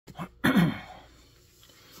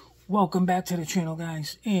Welcome back to the channel,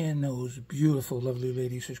 guys, and those beautiful, lovely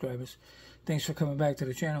lady subscribers. Thanks for coming back to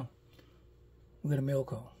the channel. We got a mail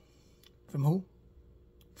call. From who?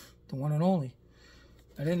 The one and only.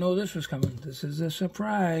 I didn't know this was coming. This is a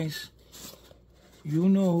surprise. You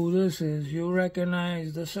know who this is. You'll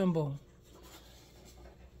recognize the symbol.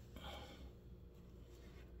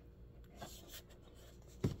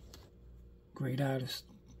 Great artist,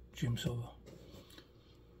 Jim Silva.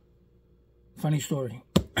 Funny story.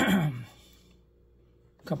 A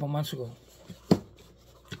couple months ago.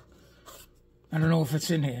 I don't know if it's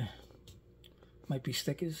in here. Might be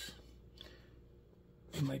stickers.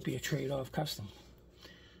 It might be a trade-off custom.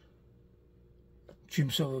 Jim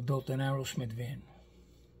Silva built an Aerosmith van.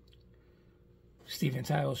 Steven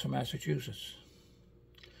Tyler's from Massachusetts.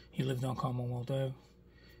 He lived on Commonwealth Ave.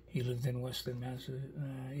 He lived in Weston, Massachusetts.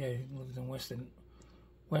 He lived in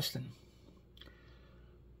Weston.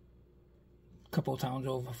 A couple of towns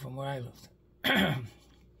over from where I lived.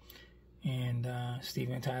 And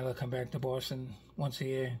Steven Tyler come back to Boston once a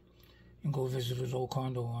year and go visit his old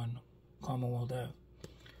condo on Commonwealth Ave.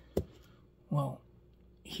 Well,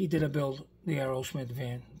 he did a build, the Aerosmith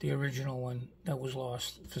van, the original one that was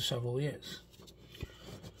lost for several years.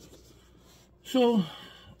 So,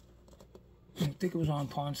 I think it was on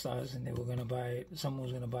Pawn Stars, and they were going to buy it. Someone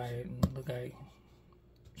was going to buy it, and the guy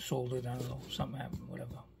sold it. I don't know, something happened,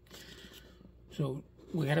 whatever. So,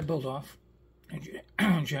 we had a build-off, a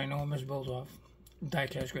ginormous build-off,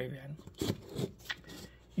 die-cast graveyard.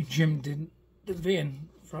 And Jim did the van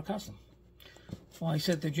for a custom. Well, I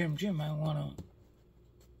said to Jim,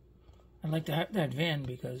 I'd like to have that van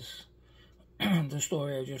because the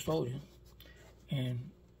story I just told you, and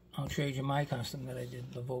I'll trade you my custom that I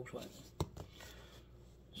did, the Volkswagen.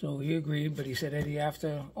 So he agreed, but he said, Eddie,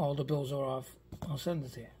 after all the bills are off, I'll send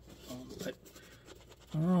it to you. But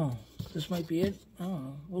I don't know. This might be it. I don't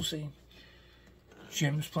know. We'll see.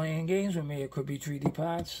 Jim's playing games with me. It could be 3D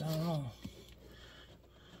parts. I don't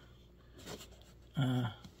know.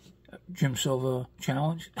 Jim Silva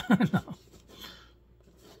challenge? No.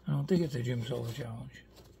 I don't think it's a Jim Silva challenge.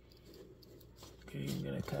 Okay, you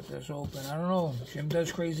gotta cut this open. I don't know. Jim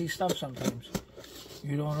does crazy stuff sometimes.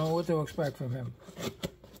 You don't know what to expect from him.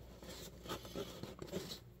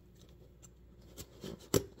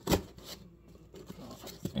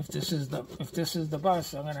 If this is the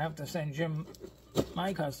bus, I'm gonna have to send Jim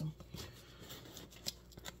my custom.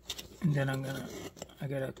 And then I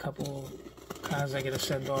got a couple cars I gotta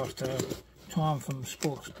send off to Tom from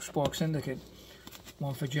Spork Syndicate.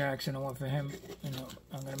 One for Jackson and one for him. You know,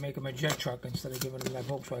 I'm gonna make him a jet truck instead of giving him that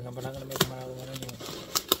Volkswagen, but I'm gonna make him another one anyway.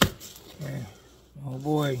 Yeah. Oh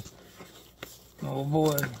boy. Oh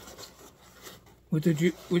boy. Would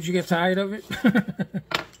you get tired of it?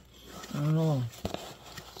 I don't know.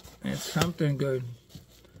 It's something good.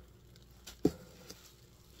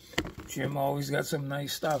 Jim always got some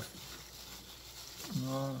nice stuff.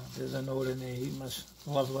 Oh, there's a note in there. He must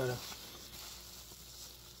love letter.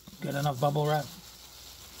 Get enough bubble wrap.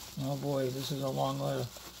 Oh boy, this is a long letter.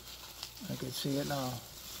 I can see it now.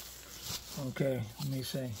 Okay, let me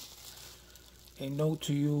see. A note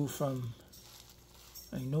to you from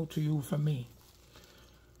me.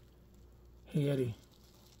 Hey Eddie,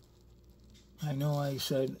 I know I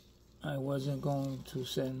said I wasn't going to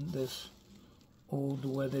send this old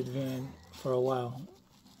weathered van for a while.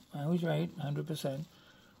 I was right, 100%,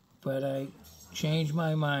 but I changed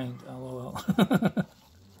my mind, LOL.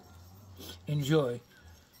 Enjoy,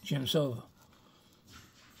 Jim Silva.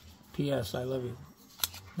 P.S. I love you.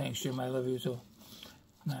 Thanks, Jim, I love you too.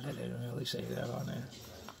 Not that I don't really say that on there.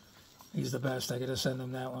 He's the best. I gotta send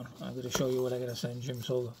him that one. I'm gonna show you what I gotta send Jim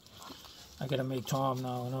Silva. I gotta make Tom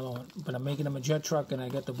now another one, but I'm making him a jet truck, and I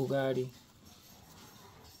got the Bugatti.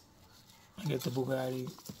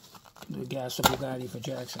 The gas of Bugatti for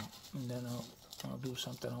Jackson, and then I'll do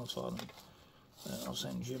something else for them. I'll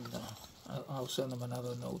send Jim I'll send them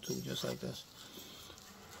another note too, just like this.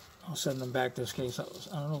 I'll send them back this case. I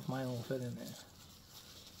don't know if mine will fit in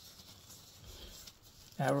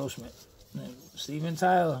there. Aerosmith, Steven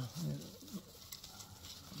Tyler.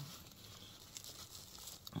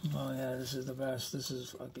 Oh yeah, this is the best. This is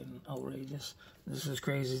fucking outrageous. This is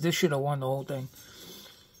crazy. This should have won the whole thing.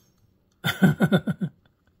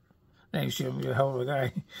 Thanks, Jim. You're a hell of a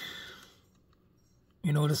guy.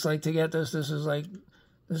 You know what it's like to get this? This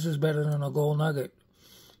is better than a gold nugget.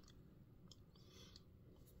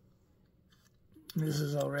 This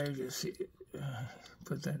is outrageous.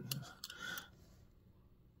 Put that.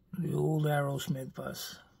 The old Aerosmith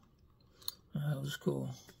bus. That was cool.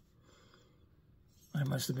 I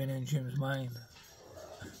must have been in Jim's mind.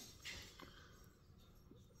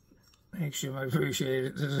 Thanks, Jim. I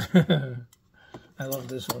appreciate it. I love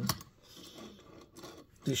this one.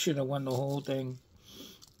 This should have won the whole thing.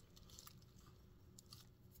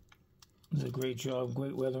 It's a great job.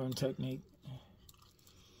 Great weathering technique.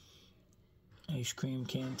 Ice cream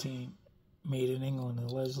canteen. Made in England in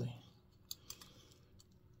Leslie.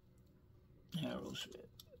 Aerosmith.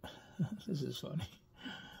 This is funny.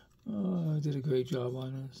 Oh, I did a great job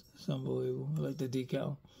on this. It's unbelievable. I like the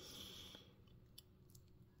decal.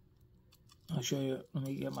 I'll show you. Let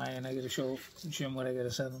me get mine. I gotta show Jim what I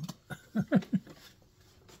gotta send him.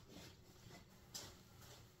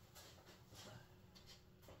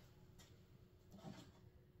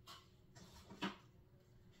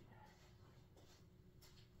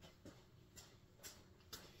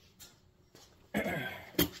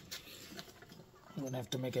 I'm gonna have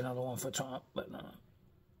to make another one for Tom, but let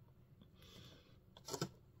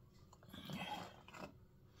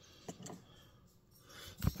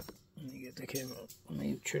me get the camera. Let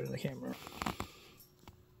me turn the camera.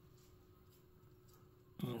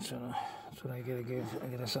 That's what I gotta give. I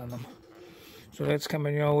gotta send them. So that's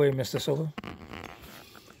coming your way, Mr. Silva.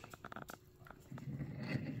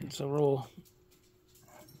 It's a roll.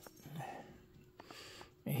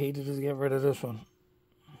 I hated to get rid of this one.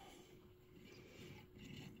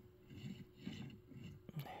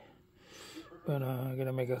 But I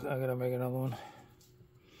gotta make another one.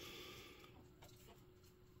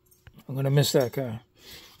 I'm gonna miss that guy.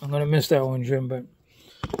 I'm gonna miss that one, Jim. But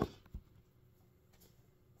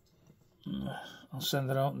I'll send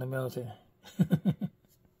it out in the mail to you.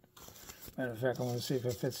 Matter of fact, I want to see if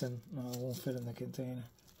it fits in. No, it won't fit in the container.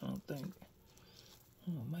 I don't think.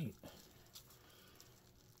 Oh, it might.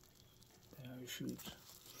 Parachutes.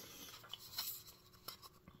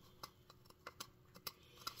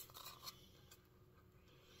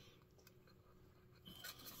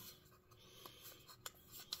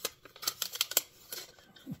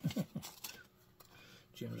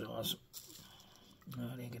 Jim's awesome. No,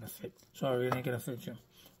 it ain't gonna fit. Sorry, it ain't gonna fit, Jim.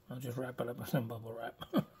 I'll just wrap it up with some bubble wrap.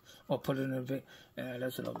 Or put it in a big... Yeah,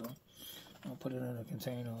 that's what I'll do. I'll put it in a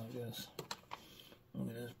container like this. Look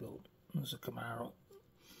at this build. That's a Camaro.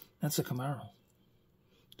 That's a Camaro.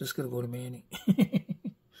 This gonna go to Manny.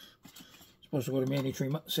 Supposed to go to Manny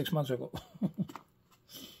 6 months ago.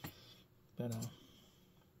 But,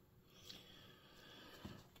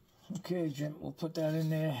 okay, Jim, we'll put that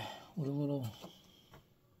in there with a little...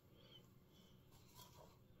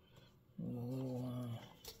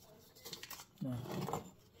 no.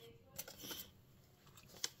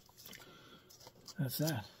 That's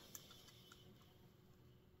that.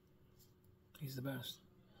 He's the best.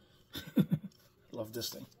 Love this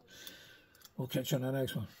thing. We'll catch you on the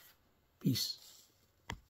next one. Peace.